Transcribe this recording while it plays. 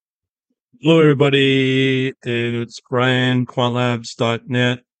Hello, everybody. It's Brian,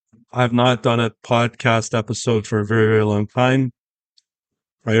 quantlabs.net. I've not done a podcast episode for a very, very long time.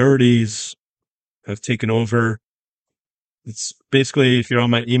 Priorities have taken over. It's basically, if you're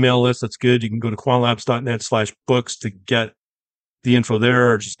on my email list, that's good. You can go to quantlabs.net/books to get the info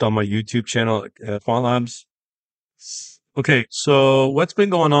there, or just on my YouTube channel at Quantlabs. Okay, so what's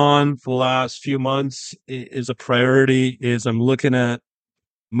been going on for the last few months is a priority is I'm looking at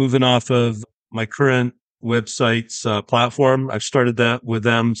moving off of my current website's platform. I've started that with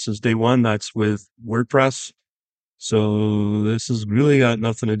them since day one. That's with WordPress. So this has really got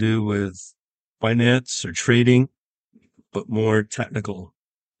nothing to do with finance or trading, but more technical.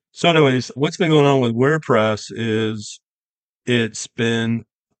 So anyways, what's been going on with WordPress is it's been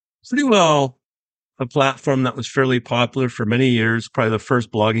pretty well a platform that was fairly popular for many years, probably the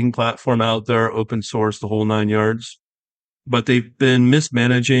first blogging platform out there, open source, the whole nine yards. But they've been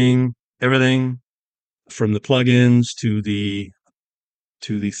mismanaging everything from the plugins to the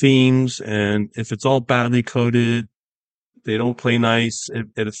themes, and if it's all badly coded, they don't play nice.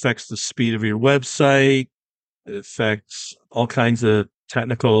 It affects the speed of your website. It affects all kinds of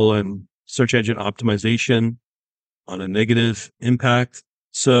technical and search engine optimization on a negative impact.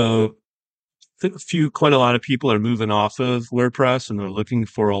 So I think quite a lot of people are moving off of WordPress and they're looking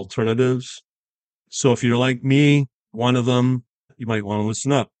for alternatives. So if you're like me, one of them, you might want to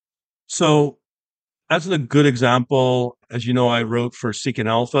listen up. So as a good example, as you know, I wrote for Seeking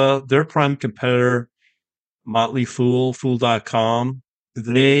Alpha. Their prime competitor, Motley Fool, Fool.com,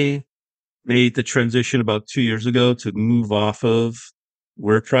 they made the transition about 2 years ago to move off of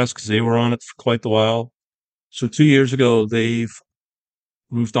WordPress because they were on it for quite a while. So 2 years ago, they've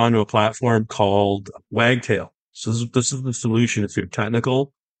moved on to a platform called Wagtail. So this is the solution if you're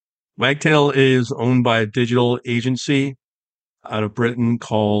technical. Wagtail is owned by a digital agency out of Britain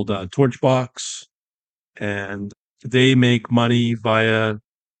called Torchbox, and they make money via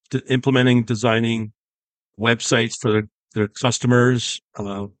implementing, designing websites for their customers,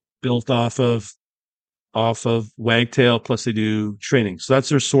 built off of Wagtail. Plus, they do training, so that's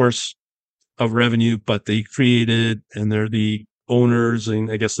their source of revenue. But they created, and they're the owners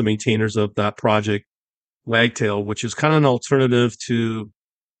and I guess the maintainers of that project, Wagtail, which is kind of an alternative to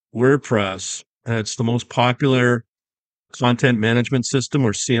WordPress. And it's the most popular content management system,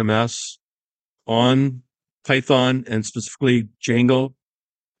 or CMS, on Python and specifically Django.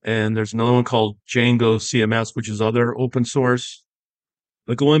 And there's another one called Django CMS, which is other open source.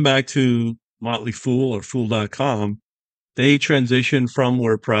 But going back to Motley Fool or Fool.com, they transitioned from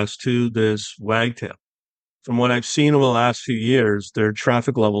WordPress to this Wagtail. From what I've seen over the last few years, their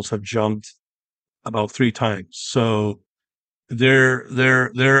traffic levels have jumped about 3 times. So they're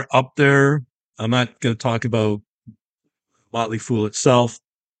up there. I'm not going to talk about Motley Fool itself,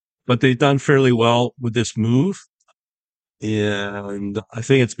 but they've done fairly well with this move. And I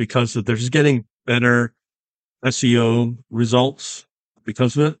think it's because they're just getting better SEO results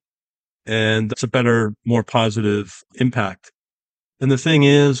because of it. And it's a better, more positive impact. And the thing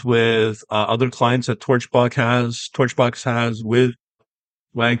is with other clients that Torchbox has with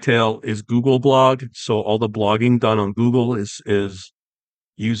Wagtail is Google Blog. So all the blogging done on Google is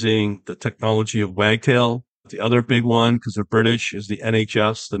using the technology of Wagtail. The other big one, because they're British, is the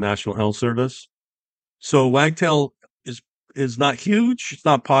NHS, the National Health Service. So Wagtail is not huge, it's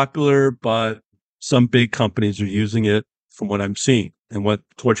not popular, but some big companies are using it from what I'm seeing and what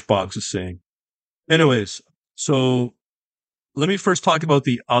Torchbox is saying. Anyways, so let me first talk about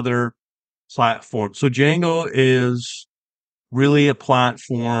the other platform. So Django is really a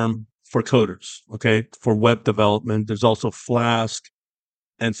platform for coders, okay, for web development. There's also Flask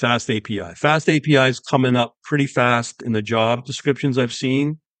and Fast API. Fast API is coming up pretty fast in the job descriptions I've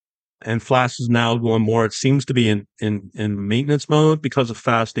seen. And Flask is now going more, it seems to be in maintenance mode because of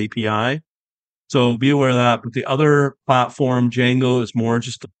Fast API. So be aware of that. But the other platform, Django, is more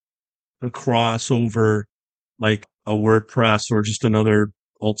just a crossover, like a WordPress or just another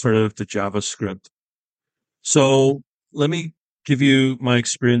alternative to JavaScript. So let me give you my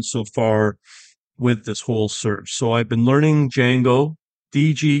experience so far with this whole search. So I've been learning Django,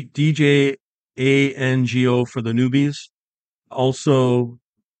 DJANGO for the newbies. Also,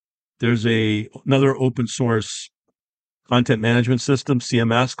 there's another open source content management system,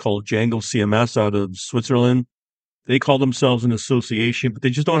 CMS, called Django CMS out of Switzerland. They call themselves an association, but they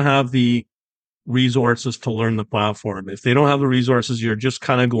just don't have the resources to learn the platform. If they don't have the resources, you're just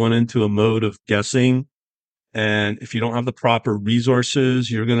kind of going into a mode of guessing. And if you don't have the proper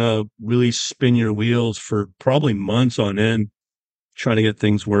resources, you're going to really spin your wheels for probably months on end trying to get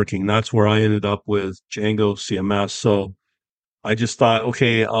things working. That's where I ended up with Django CMS. So I just thought,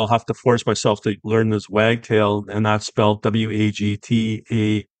 okay, I'll have to force myself to learn this Wagtail, and that's spelled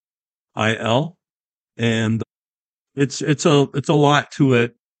Wagtail. And it's a lot to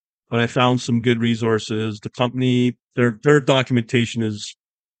it, but I found some good resources. The company, their documentation is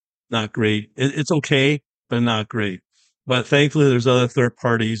not great. It's okay, but not great. But thankfully, there's other third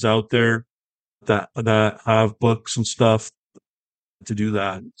parties out there that have books and stuff to do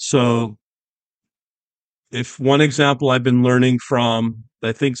that. So, if one example I've been learning from,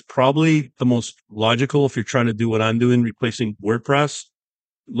 I think is probably the most logical if you're trying to do what I'm doing, replacing WordPress,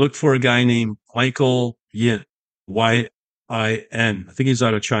 look for a guy named Michael Yin, Yin. I think he's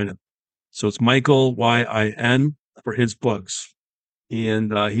out of China. So it's Michael Yin for his books.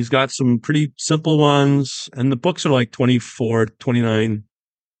 And he's got some pretty simple ones. And the books are like 24, 29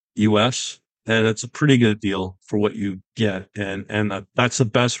 US. And it's a pretty good deal for what you get. And that's the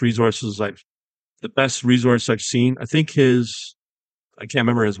best resource I've seen. I think I can't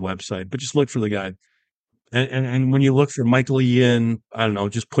remember his website, but just look for the guy. And when you look for Michael Yin, I don't know,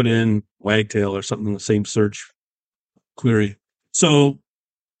 just put in Wagtail or something in the same search query. So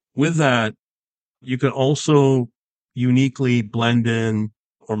with that, you can also uniquely blend in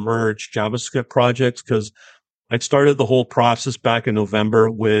or merge JavaScript projects, because I started the whole process back in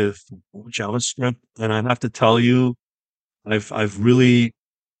November with JavaScript, and I have to tell you, I've really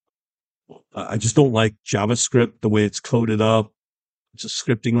I just don't like JavaScript the way it's coded up. It's a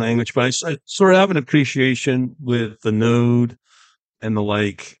scripting language, but I sort of have an appreciation with the Node and the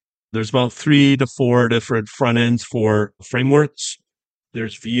like. There's about 3 to 4 different front ends for frameworks.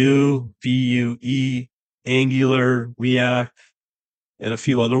 There's Vue, Vue, Angular, React, and a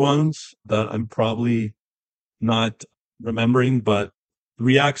few other ones that I'm probably not remembering, but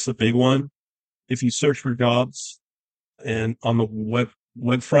React's the big one. If you search for jobs and on the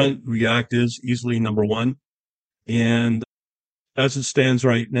web front, React is easily number one. And as it stands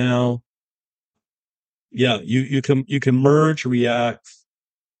right now, yeah, you can merge React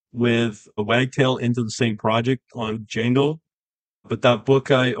with a Wagtail into the same project on Django. But that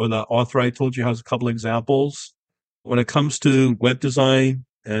or that author I told you has a couple examples. When it comes to web design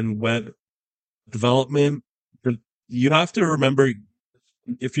and web development, you have to remember,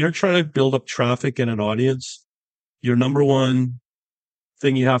 if you're trying to build up traffic and an audience, your number one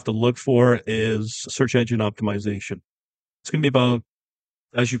thing you have to look for is search engine optimization. It's going to be about,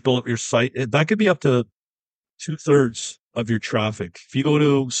 as you build up your site, that could be up to 2/3 of your traffic. If you go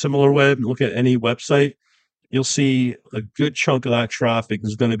to SimilarWeb and look at any website, you'll see a good chunk of that traffic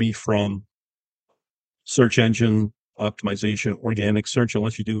is going to be from search engine optimization, organic search,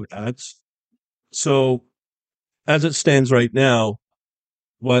 unless you do ads. So as it stands right now,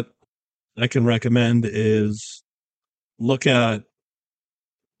 what I can recommend is look at,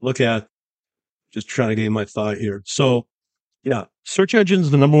 just trying to get my thought here. So yeah, search engine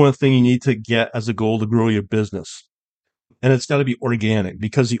is the number one thing you need to get as a goal to grow your business. And it's got to be organic,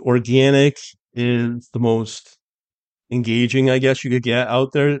 because the organic is the most engaging, I guess you could get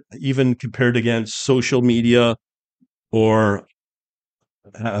out there, even compared against social media or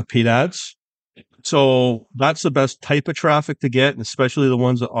paid ads. So that's the best type of traffic to get, and especially the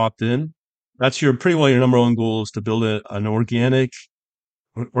ones that opt in. That's pretty well your number one goal, is to build an organically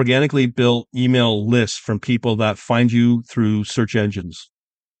built email list from people that find you through search engines.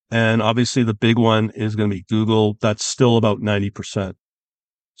 And obviously the big one is going to be Google. That's still about 90%.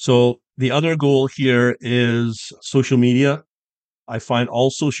 So the other goal here is social media. I find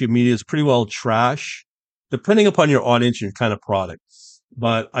all social media is pretty well trash, depending upon your audience and your kind of product.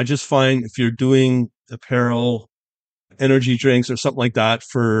 But I just find if you're doing apparel, energy drinks, or something like that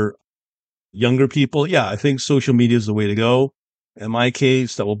for younger people, yeah, I think social media is the way to go. In my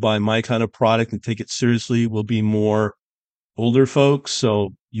case, that will buy my kind of product and take it seriously will be more older folks. So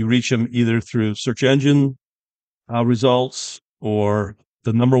you reach them either through search engine results, or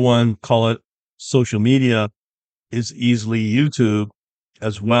the number one, call it social media, is easily YouTube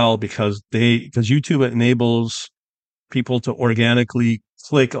as well, because YouTube enables people to organically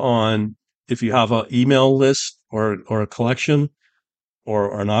click on, if you have an email list or a collection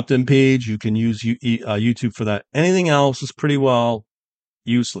or an opt-in page, you can use YouTube for that. Anything else is pretty well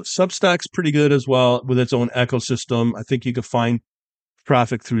useless. Substack's pretty good as well with its own ecosystem. I think you can find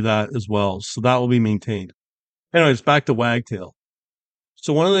traffic through that as well. So that will be maintained. Anyways, back to Wagtail.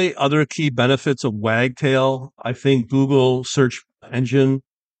 So one of the other key benefits of Wagtail, I think Google search engine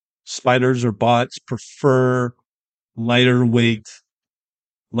spiders or bots prefer lighter weight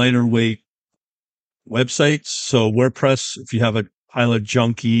websites. So WordPress, if you have a pile of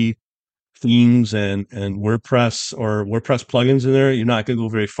junky themes and WordPress or WordPress plugins in there, you're not going to go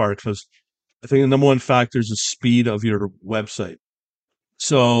very far, because I think the number one factor is the speed of your website.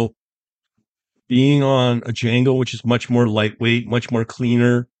 So being on a Django, which is much more lightweight, much more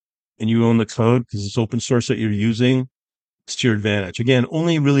cleaner, and you own the code because it's open source that you're using, it's to your advantage. Again,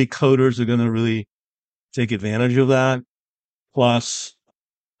 only really coders are going to really take advantage of that. Plus,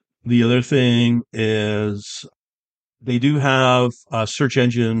 the other thing is they do have search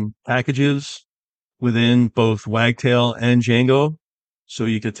engine packages within both Wagtail and Django. So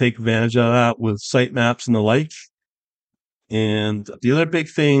you could take advantage of that with sitemaps and the like. And the other big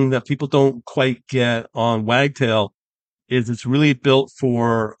thing that people don't quite get on Wagtail is it's really built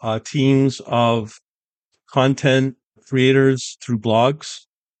for teams of content creators through blogs.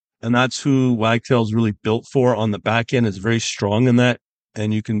 And that's who Wagtail is really built for on the back end. It's very strong in that.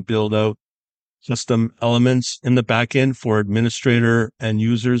 And you can build out custom elements in the back end for administrator and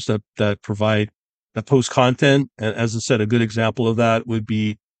users that post content. And as I said, a good example of that would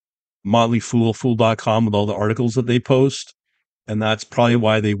be Motley Fool, Fool.com with all the articles that they post. And that's probably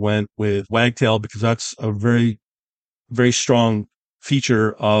why they went with Wagtail, because that's a very, very strong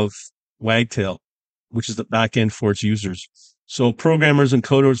feature of Wagtail, which is the back end for its users. So programmers and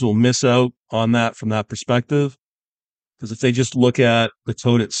coders will miss out on that from that perspective. Because if they just look at the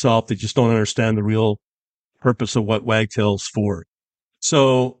code itself, they just don't understand the real purpose of what Wagtail's for.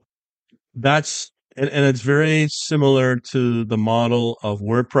 So and it's very similar to the model of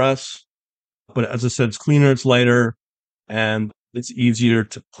WordPress. But as I said, it's cleaner, it's lighter, and it's easier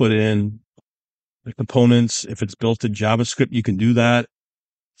to put in the components. If it's built in JavaScript, you can do that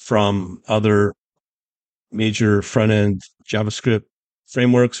from other major front end JavaScript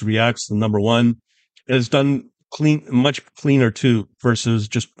frameworks. React's the number one. It's done much cleaner too, versus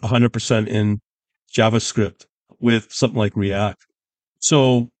just 100% in JavaScript with something like React.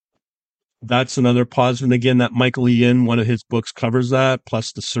 So that's another positive. And again, that Michael Ian, one of his books covers that,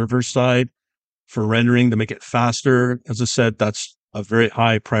 plus the server side for rendering to make it faster. As I said, that's a very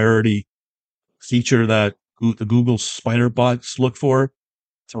high priority feature that the Google Spider bots look for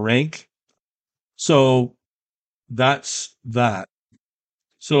to rank. So that's that.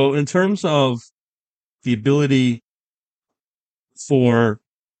 So in terms of the ability for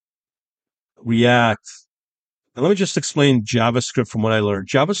React, and let me just explain JavaScript from what I learned.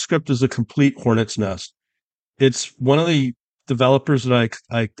 JavaScript is a complete hornet's nest. It's one of the developers that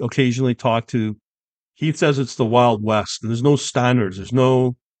I occasionally talk to. He says it's the Wild West. There's no standards. There's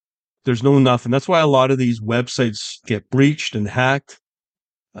no nothing. That's why a lot of these websites get breached and hacked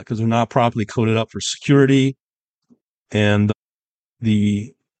because they're not properly coded up for security. And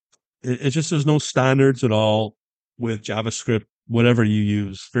it just, there's no standards at all with JavaScript, whatever you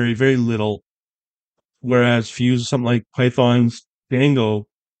use, very, very little. Whereas if you use something like Python's Django,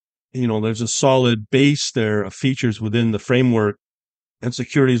 there's a solid base there of features within the framework, and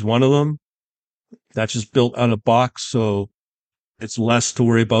security is one of them. That's just built out of box. So it's less to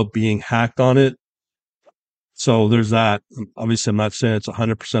worry about being hacked on it. So there's that. Obviously, I'm not saying it's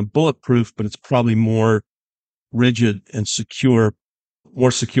 100% bulletproof, but it's probably more rigid and secure,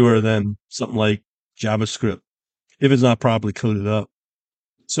 more secure than something like JavaScript, if it's not properly coded up.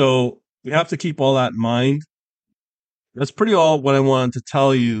 So we have to keep all that in mind. That's pretty all what I wanted to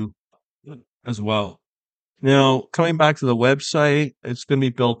tell you as well. Now, coming back to the website, it's going to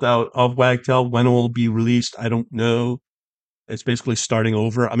be built out of Wagtail. When it will be released, I don't know. It's basically starting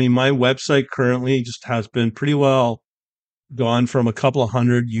over. I mean, my website currently just has been pretty well gone from a couple of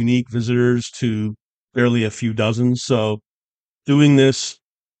hundred unique visitors to barely a few dozen. So doing this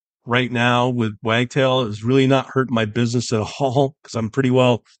right now with Wagtail is really not hurting my business at all because I'm pretty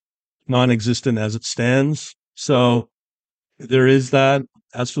well non-existent as it stands. So there is that.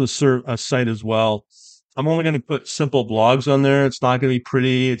 As for the site as well, I'm only going to put simple blogs on there. It's not going to be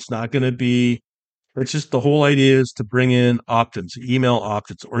pretty. It's not going to be, it's just the whole idea is to bring in opt-ins, email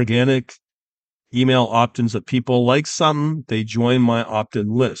opt-ins, organic email opt-ins that people like something, they join my opt-in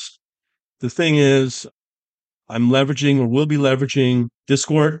list. The thing is, I'm leveraging or will be leveraging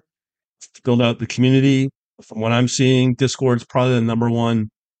Discord to build out the community. From what I'm seeing, Discord's probably the number one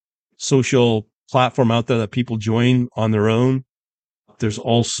social platform out there that people join on their own. There's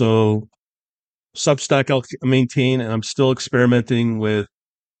also Substack I'll maintain, and I'm still experimenting with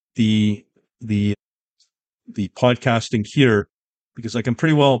the podcasting here because I can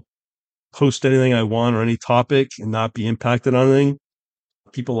pretty well post anything I want or any topic and not be impacted on anything.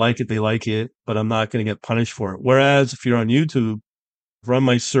 People like it, they like it, but I'm not going to get punished for it. Whereas if you're on YouTube, run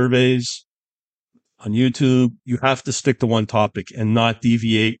my surveys on YouTube, you have to stick to one topic and not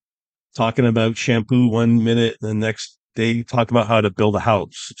deviate. Talking about shampoo 1 minute, and the next day talk about how to build a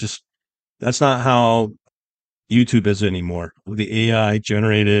house. Just that's not how YouTube is anymore with the AI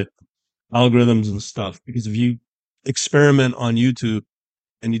generated algorithms and stuff. Because if you experiment on YouTube,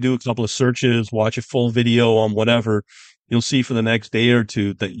 and you do a couple of searches, watch a full video on whatever, you'll see for the next day or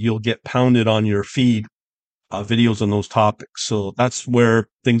two that you'll get pounded on your feed, videos on those topics. So that's where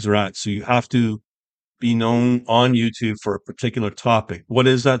things are at. So you have to be known on YouTube for a particular topic. What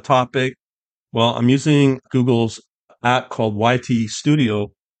is that topic? Well, I'm using Google's app called YT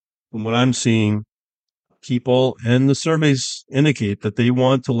Studio. From what I'm seeing, people and the surveys indicate that they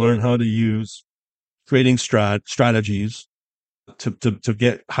want to learn how to use trading strategies to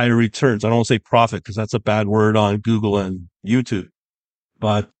get higher returns. I don't want to say profit because that's a bad word on Google and YouTube,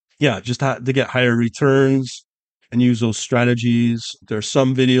 but yeah, just to get higher returns and use those strategies. There's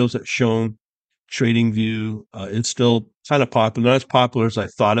some videos that shown TradingView. It's still kind of popular, not as popular as I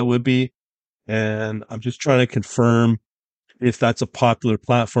thought it would be. And I'm just trying to confirm if that's a popular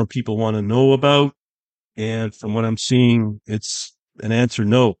platform people want to know about. And from what I'm seeing, it's an answer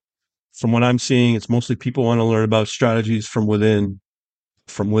no. From what I'm seeing, it's mostly people want to learn about strategies from within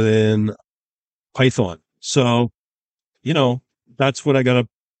Python. So, you know, that's what I got to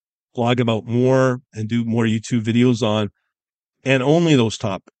blog about more and do more YouTube videos on, and only those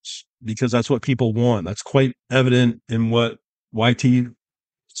topics, because that's what people want. That's quite evident in what YT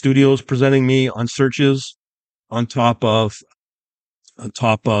Studio is presenting me on searches on top of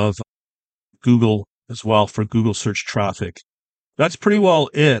Google as well for Google search traffic. That's pretty well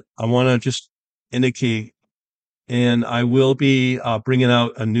it. I want to just indicate, and I will be bringing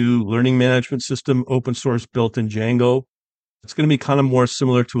out a new learning management system, open source, built in Django. It's going to be kind of more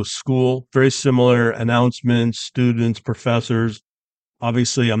similar to a school, very similar announcements, students, professors.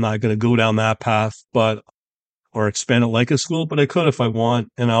 Obviously, I'm not going to go down that path, but or expand it like a school, but I could if I want.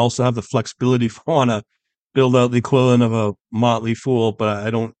 And I also have the flexibility if I want to build out the equivalent of a Motley Fool, but I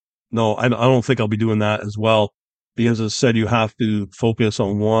don't know. I don't think I'll be doing that as well, because as I said, you have to focus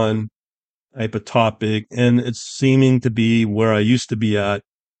on one type of topic. And it's seeming to be where I used to be at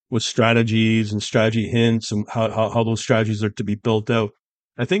with strategies and strategy hints and how those strategies are to be built out.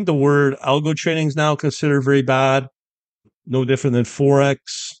 I think the word algo trading is now considered very bad, no different than Forex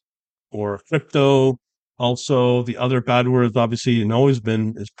or crypto. Also, the other bad word, obviously, and always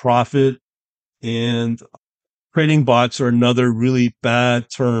been, is profit. And trading bots are another really bad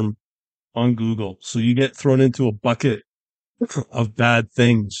term on Google. So you get thrown into a bucket of bad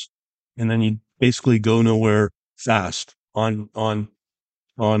things, and then you basically go nowhere fast on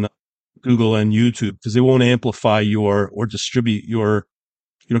Google and YouTube, because they won't amplify your or distribute your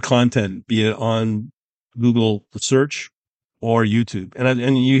content, be it on Google search or YouTube.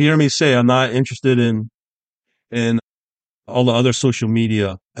 And you hear me say I'm not interested in all the other social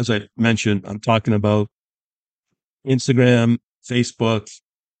media. As I mentioned, I'm talking about Instagram, Facebook,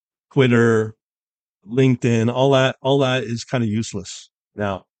 Twitter, LinkedIn, all that is kind of useless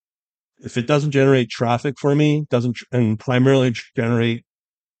now. If it doesn't generate traffic for me, doesn't and primarily generate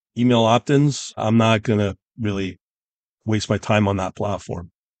email opt-ins, I'm not going to really waste my time on that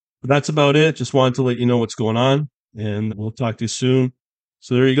platform. But that's about it. Just wanted to let you know what's going on, and we'll talk to you soon.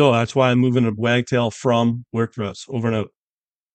 So there you go. That's why I'm moving to Wagtail from WordPress. Over and out.